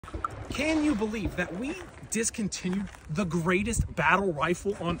Can you believe that we discontinued the greatest battle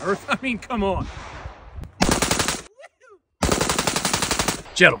rifle on Earth? I mean, come on.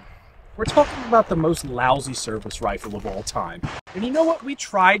 Gentlemen, we're talking about the most lousy service rifle of all time. And you know what we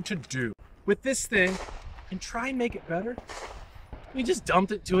tried to do with this thing and try and make it better? We just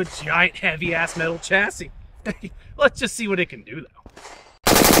dumped it to a giant heavy-ass metal chassis. Let's just see what it can do, though.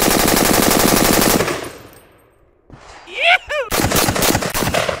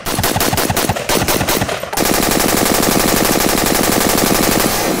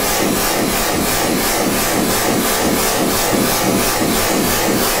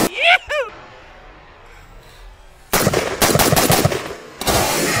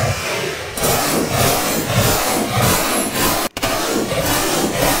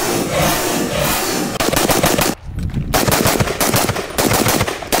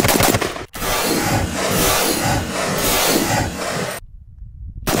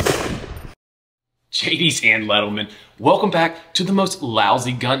 JD's and Lettleman, welcome back to the most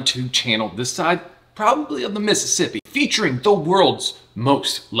lousy gun tube channel this side, probably of the Mississippi, featuring the world's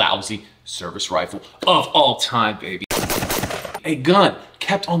most lousy service rifle of all time, baby. A gun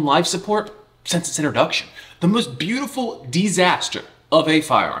kept on life support since its introduction. The most beautiful disaster of a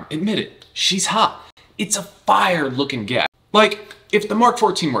firearm. Admit it, she's hot. It's a fire-looking gas. Like, if the Mark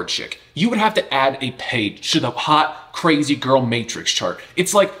 14 were chick, you would have to add a page to the hot, crazy girl matrix chart.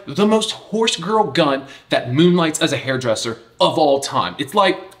 It's like the most horse girl gun that moonlights as a hairdresser of all time. It's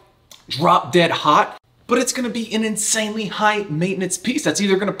like drop dead hot, but it's gonna be an insanely high maintenance piece that's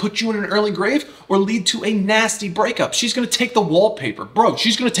either gonna put you in an early grave or lead to a nasty breakup. She's gonna take the wallpaper, bro.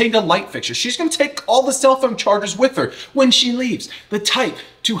 She's gonna take the light fixture. She's gonna take all the cell phone chargers with her when she leaves. The type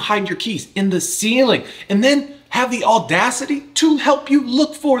to hide your keys in the ceiling and then have the audacity to help you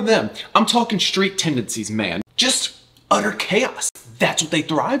look for them. I'm talking street tendencies, man. Just utter chaos. That's what they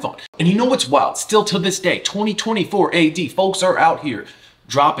thrive on. And you know what's wild? Still to this day, 2024 AD, folks are out here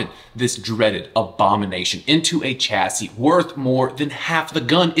dropping this dreaded abomination into a chassis worth more than half the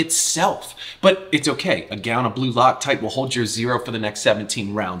gun itself. But it's okay. A gallon of blue Loctite will hold your zero for the next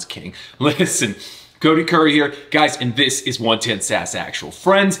 17 rounds, king. Listen. Cody Curry here, guys, and this is 110 SAS Actual.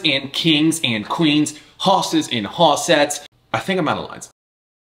 Friends and kings and queens, hosses and hossettes. I think I'm out of lines.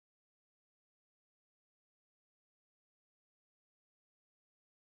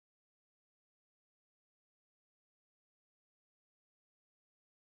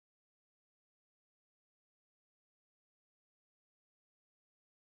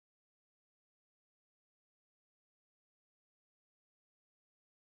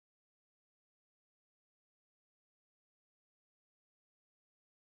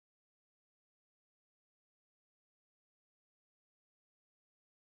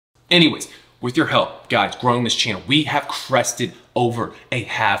 Anyways, with your help, guys, growing this channel, we have crested over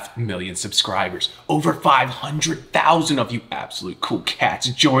 500,000 subscribers. Over 500,000 of you absolute cool cats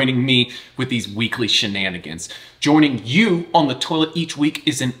joining me with these weekly shenanigans. Joining you on the toilet each week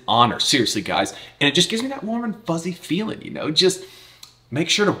is an honor, seriously, guys. And it just gives me that warm and fuzzy feeling, you know? Just make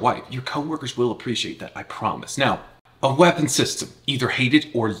sure to wipe. Your coworkers will appreciate that, I promise. Now, a weapon system, either hated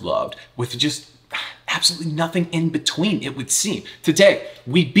or loved, with just absolutely nothing in between, it would seem. Today,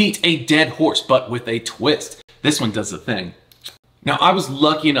 we beat a dead horse, but with a twist. This one does the thing. Now, I was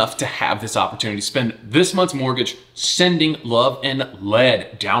lucky enough to have this opportunity to spend this month's mortgage sending love and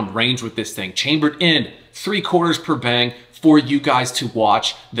lead downrange with this thing, chambered in 3/4 per bang for you guys to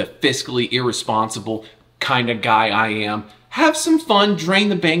watch, the fiscally irresponsible kind of guy I am. Have some fun, drain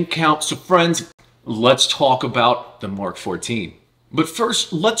the bank account. So friends, let's talk about the Mark 14. But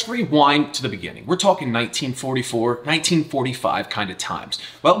first, let's rewind to the beginning. We're talking 1944, 1945 kind of times.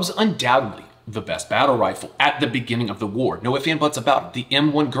 Well, it was undoubtedly the best battle rifle at the beginning of the war. No ifs and buts about it. The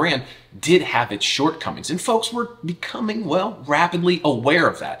M1 Garand did have its shortcomings, and folks were becoming, well, rapidly aware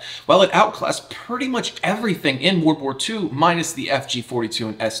of that. While it outclassed pretty much everything in World War II, minus the FG-42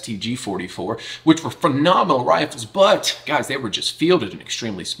 and STG-44, which were phenomenal rifles, but guys, they were just fielded in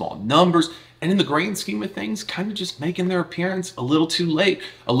extremely small numbers. And in the grand scheme of things, kind of just making their appearance a little too late,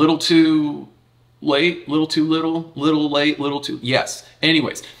 a little too late, little too little, little late, little too, yes.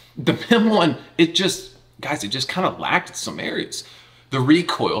 Anyways, the M1, it just kind of lacked in some areas. The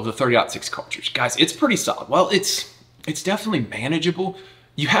recoil of the 30-06 cartridge, guys, it's pretty solid. Well, it's definitely manageable.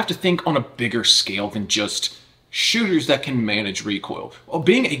 You have to think on a bigger scale than just shooters that can manage recoil. Well,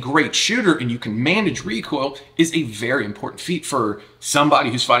 being a great shooter and you can manage recoil is a very important feat for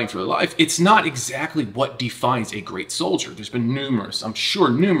somebody who's fighting for their life. It's not exactly what defines a great soldier. There's been numerous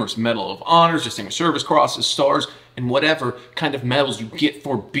Medal of Honors, Distinguished Service Crosses, stars, and whatever kind of medals you get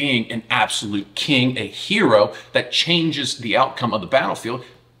for being an absolute king, a hero that changes the outcome of the battlefield.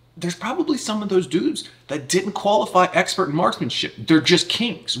 there's probably some of those dudes that didn't qualify expert in marksmanship. They're just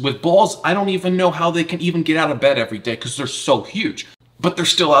kings. With balls, I don't even know how they can even get out of bed every day because they're so huge. But they're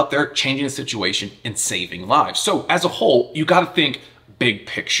still out there changing the situation and saving lives. So as a whole, you got to think big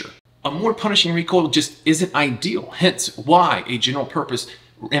picture. A more punishing recoil just isn't ideal. Hence why the general purpose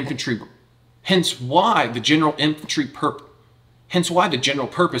infantry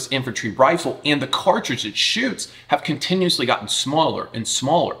rifle and the cartridge it shoots have continuously gotten smaller and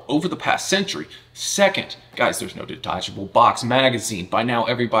smaller over the past century. Second, guys, there's no detachable box magazine. By now,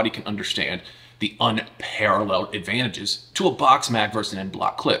 everybody can understand the unparalleled advantages to a box mag versus an end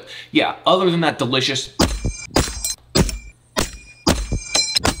block clip. Yeah, other than that delicious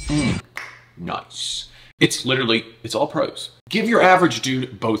nice. It's all pros. Give your average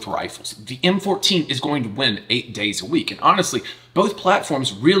dude both rifles. The M14 is going to win 8 days a week. And honestly, both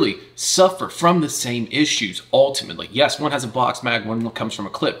platforms really suffer from the same issues ultimately. Yes, one has a box mag, one comes from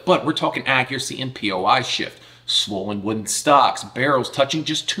a clip, but we're talking accuracy and POI shift. Swollen wooden stocks, barrels touching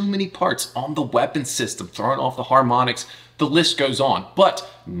just too many parts on the weapon system, throwing off the harmonics, the list goes on. But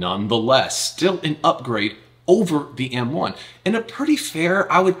nonetheless, still an upgrade over the M1. And a pretty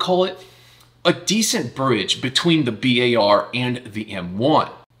fair, I would call it, a decent bridge between the BAR and the M1.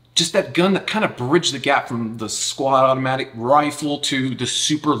 Just that gun that kind of bridged the gap from the squad automatic rifle to the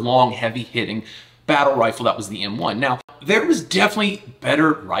super long, heavy hitting battle rifle that was the M1. Now, there was definitely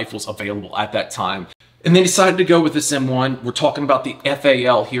better rifles available at that time. And they decided to go with this M1. We're talking about the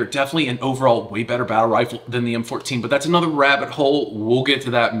FAL here. Definitely an overall way better battle rifle than the M14, but that's another rabbit hole. We'll get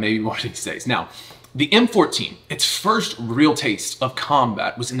to that maybe one of these days. Now, the M14, its first real taste of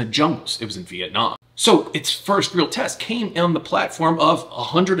combat was in the jungles. It was in Vietnam. So its first real test came on the platform of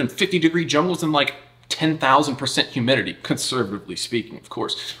 150-degree jungles and like 10,000% humidity, conservatively speaking, of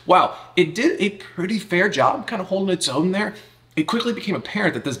course. While it did a pretty fair job kind of holding its own there, it quickly became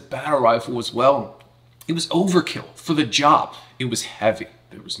apparent that this battle rifle was, well, it was overkill for the job. It was heavy.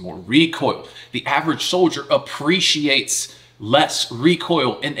 There was more recoil. The average soldier appreciates less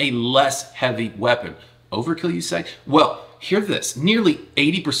recoil in a less heavy weapon. Overkill, you say? Well, hear this. Nearly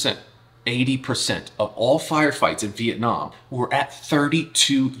 80% of all firefights in Vietnam were at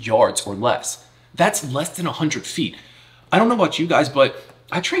 32 yards or less. That's less than 100 feet. I don't know about you guys, but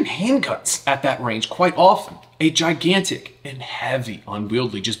I train handguns at that range quite often. A gigantic and heavy,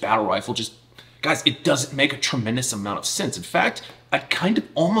 unwieldy, just battle rifle, guys, it doesn't make a tremendous amount of sense. In fact, I'd kind of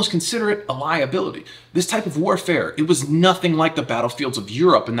almost consider it a liability. This type of warfare, it was nothing like the battlefields of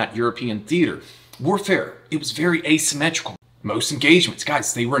Europe in that European theater. Warfare, it was very asymmetrical. Most engagements,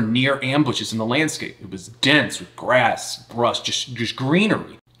 guys, they were near ambushes in the landscape. It was dense with grass, brush, just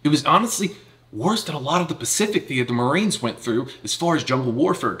greenery. It was honestly worse than a lot of the Pacific theater the Marines went through as far as jungle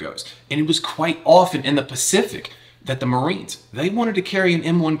warfare goes. And it was quite often in the Pacific that the Marines, they wanted to carry an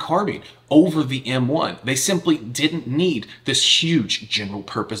M1 carbine over the M1. They simply didn't need this huge general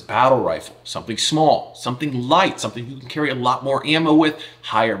purpose battle rifle. Something small, something light, something you can carry a lot more ammo with,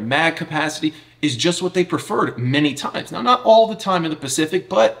 higher mag capacity is just what they preferred many times. Now, not all the time in the Pacific,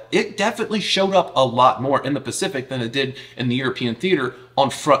 but it definitely showed up a lot more in the Pacific than it did in the European theater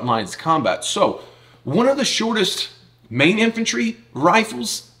on front lines combat. So one of the shortest main infantry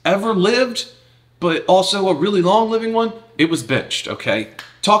rifles ever lived, but also a really long living one, it was benched, okay?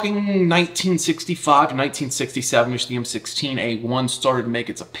 Talking 1965 to 1967, which the M16A1 started to make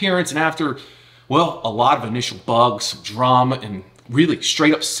its appearance, and after, well, a lot of initial bugs, drama, and really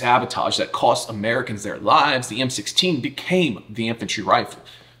straight up sabotage that cost Americans their lives, the M16 became the infantry rifle.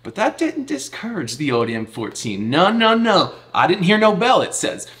 But that didn't discourage the old M14. No. I didn't hear no bell, it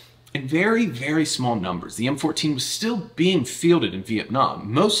says. In very, very small numbers, the M14 was still being fielded in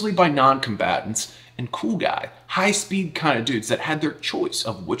Vietnam, mostly by non-combatants and cool guy, high-speed kind of dudes that had their choice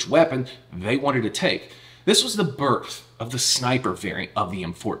of which weapon they wanted to take. This was the birth of the sniper variant of the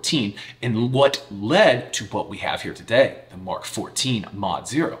M14 and what led to what we have here today, the Mark 14 Mod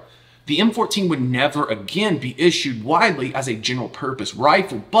 0. The M14 would never again be issued widely as a general purpose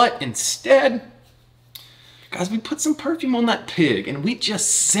rifle, but instead, guys, we put some perfume on that pig and we just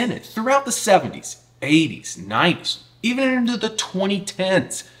sent it throughout the 70s, 80s, 90s, even into the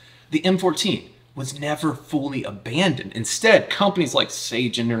 2010s. The M14 was never fully abandoned. Instead, companies like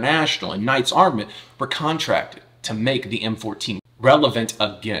Sage International and Knight's Armament were contracted to make the M14 relevant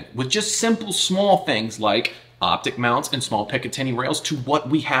again, with just simple small things like optic mounts and small Picatinny rails to what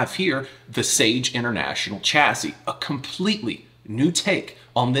we have here, the Sage International chassis, a completely new take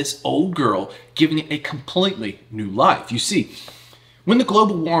on this old girl, giving it a completely new life. You see, when the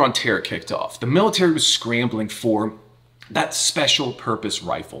global war on terror kicked off, the military was scrambling for that special purpose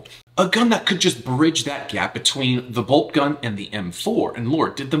rifle. A gun that could just bridge that gap between the bolt gun and the M4. And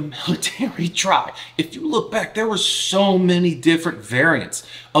Lord, did the military try. If you look back, there were so many different variants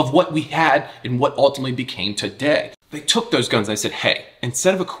of what we had and what ultimately became today. They took those guns and they said, hey,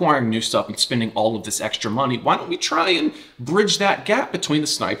 instead of acquiring new stuff and spending all of this extra money, why don't we try and bridge that gap between the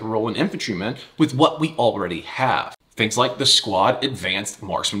sniper role and infantrymen with what we already have? Things like the Squad Advanced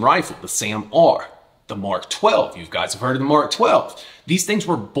Marksman Rifle, the SAM-R, the Mark 12. You guys have heard of the Mark 12. These things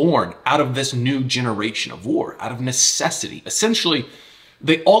were born out of this new generation of war, out of necessity. Essentially,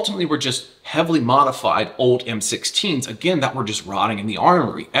 they ultimately were just heavily modified old M16s, again, that were just rotting in the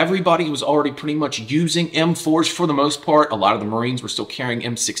armory. Everybody was already pretty much using M4s for the most part. A lot of the Marines were still carrying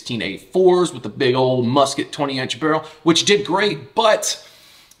M16A4s with the big old musket 20-inch barrel, which did great, but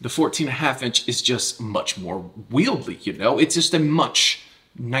the 14.5-inch is just much more wieldy, you know? It's just a much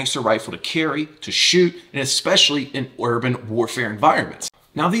nicer rifle to carry, to shoot, and especially in urban warfare environments.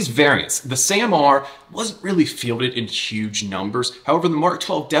 Now these variants, the SAM-R wasn't really fielded in huge numbers. However, the Mark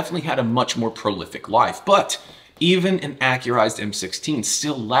 12 definitely had a much more prolific life, but even an accurized M16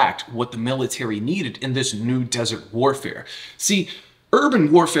 still lacked what the military needed in this new desert warfare. See,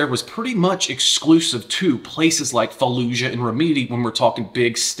 urban warfare was pretty much exclusive to places like Fallujah and Ramadi when we're talking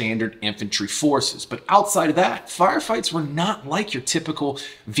big standard infantry forces. But outside of that, firefights were not like your typical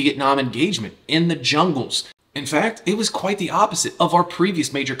Vietnam engagement in the jungles. In fact, it was quite the opposite of our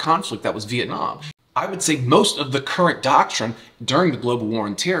previous major conflict that was Vietnam. I would say most of the current doctrine during the global war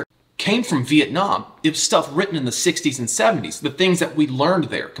on terror came from Vietnam. It was stuff written in the 60s and 70s, the things that we learned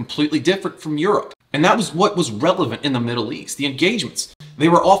there, completely different from Europe. And that was what was relevant in the Middle East, the engagements. They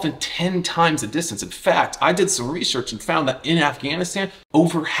were often 10 times the distance. In fact, I did some research and found that in Afghanistan,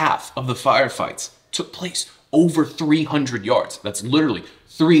 over half of the firefights took place over 300 yards. That's literally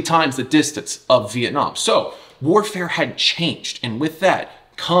 3 times the distance of Vietnam. So warfare had changed, and with that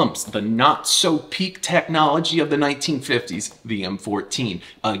comes the not so peak technology of the 1950s, the M14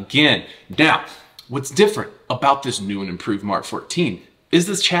 again. Now, what's different about this new and improved Mark 14 is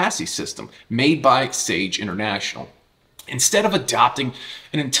this chassis system made by Sage International. Instead of adopting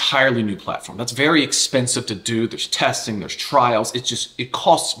an entirely new platform, that's very expensive to do. There's testing, there's trials. It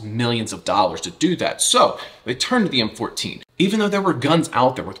costs millions of dollars to do that. So they turned to the M14. Even though there were guns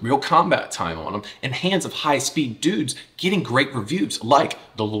out there with real combat time on them and hands of high-speed dudes getting great reviews like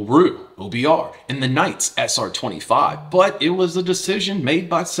the LaRue OBR and the Knight's SR25. But it was a decision made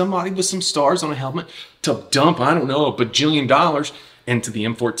by somebody with some stars on a helmet to dump, I don't know, $1 bajillion into the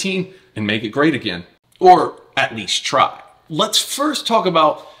M14 and make it great again. Or at least try. Let's first talk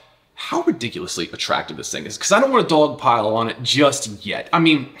about how ridiculously attractive this thing is, because I don't want to dogpile on it just yet. I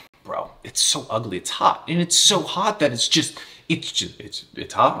mean, bro, it's so ugly, it's hot. And it's so hot that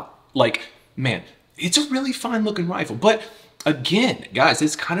it's hot. Like, man, it's a really fine looking rifle. But again, guys,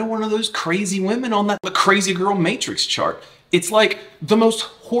 it's kind of one of those crazy women on that crazy girl matrix chart. It's like the most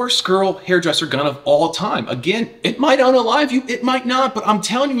horse girl hairdresser gun of all time. Again, it might unalive you, it might not, but I'm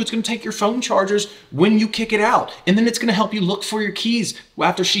telling you, it's gonna take your phone chargers when you kick it out. And then it's gonna help you look for your keys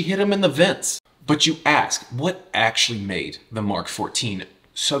after she hit them in the vents. But you ask, what actually made the Mark 14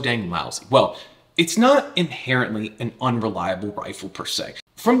 so dang lousy? Well, it's not inherently an unreliable rifle per se.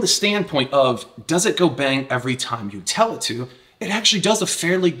 From the standpoint of, does it go bang every time you tell it to? It actually does a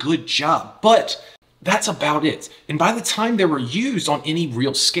fairly good job, but that's about it. And by the time they were used on any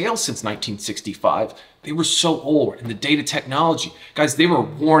real scale since 1965, they were so old, and the data technology, guys, they were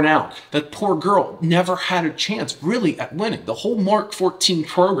worn out. That poor girl never had a chance really at winning. The whole Mark 14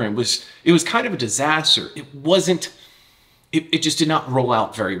 program was kind of a disaster. It just did not roll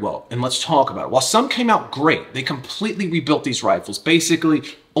out very well. And let's talk about it. While some came out great, they completely rebuilt these rifles. Basically,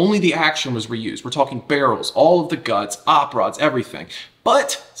 only the action was reused. We're talking barrels, all of the guts, op rods, everything.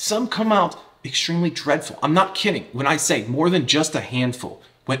 But some come out extremely dreadful. I'm not kidding when I say more than just a handful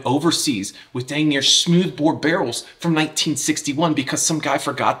went overseas with dang near smoothbore barrels from 1961 because some guy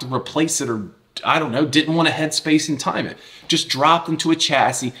forgot to replace it, or I don't know, didn't want a headspace and time it. Just dropped into a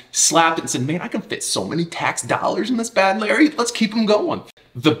chassis, slapped it and said, man, I can fit so many tax dollars in this bad Larry. Let's keep them going.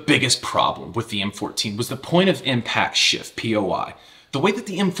 The biggest problem with the M14 was the point of impact shift, POI. The way that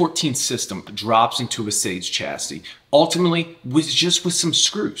the M14 system drops into a Sage chassis ultimately was just with some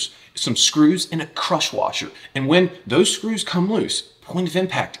screws and a crush washer. And when those screws come loose, point of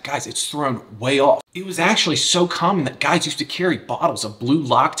impact, guys, it's thrown way off. It was actually so common that guys used to carry bottles of blue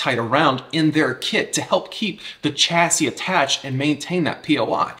Loctite around in their kit to help keep the chassis attached and maintain that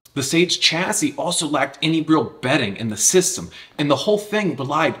POI. The Sage chassis also lacked any real bedding in the system, and the whole thing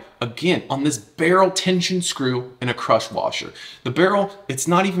relied, again, on this barrel tension screw and a crush washer. The barrel, it's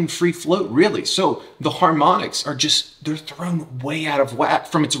not even free float really, so the harmonics are just, they're thrown way out of whack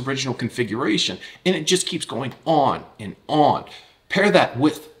from its original configuration, and it just keeps going on and on. Pair that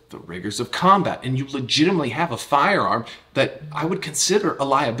with the rigors of combat, and you legitimately have a firearm that I would consider a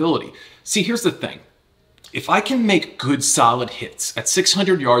liability. See, here's the thing. If I can make good solid hits at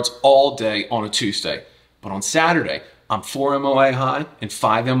 600 yards all day on a Tuesday, but on Saturday, I'm 4 MOA high and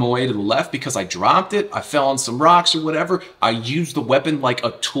 5 MOA to the left because I dropped it, I fell on some rocks or whatever, I used the weapon like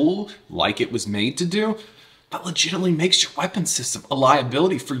a tool, like it was made to do, that legitimately makes your weapon system a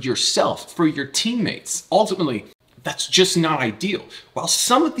liability for yourself, for your teammates. Ultimately, that's just not ideal. While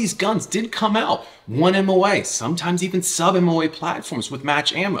some of these guns did come out 1 MOA, sometimes even sub MOA platforms with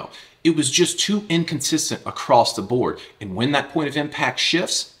match ammo, it was just too inconsistent across the board. And when that point of impact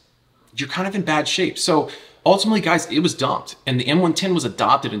shifts, you're kind of in bad shape. So ultimately, guys, it was dumped. And the M110 was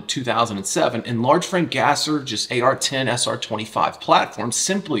adopted in 2007, and large frame gasser, just AR-10, SR-25 platforms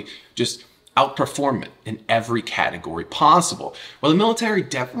simply just outperform it in every category possible. Well, the military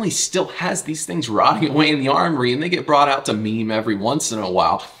definitely still has these things rotting away in the armory, and they get brought out to meme every once in a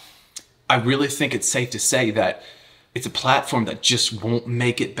while. I really think it's safe to say that it's a platform that just won't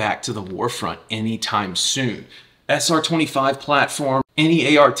make it back to the war front anytime soon. SR-25 platform,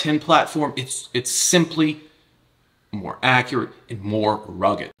 any AR-10 platform, it's simply more accurate and more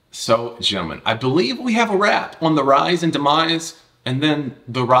rugged. So, gentlemen, I believe we have a wrap on the rise and demise, and then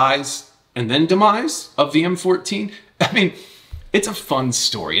the rise and then demise of the M14. I mean, it's a fun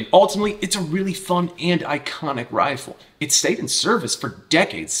story, and ultimately, it's a really fun and iconic rifle. It stayed in service for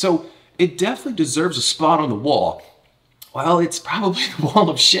decades, so it definitely deserves a spot on the wall. While it's probably the wall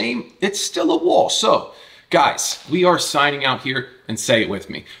of shame, it's still a wall. So, guys, we are signing out here, and say it with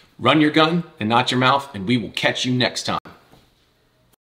me. Run your gun and not your mouth, and we will catch you next time.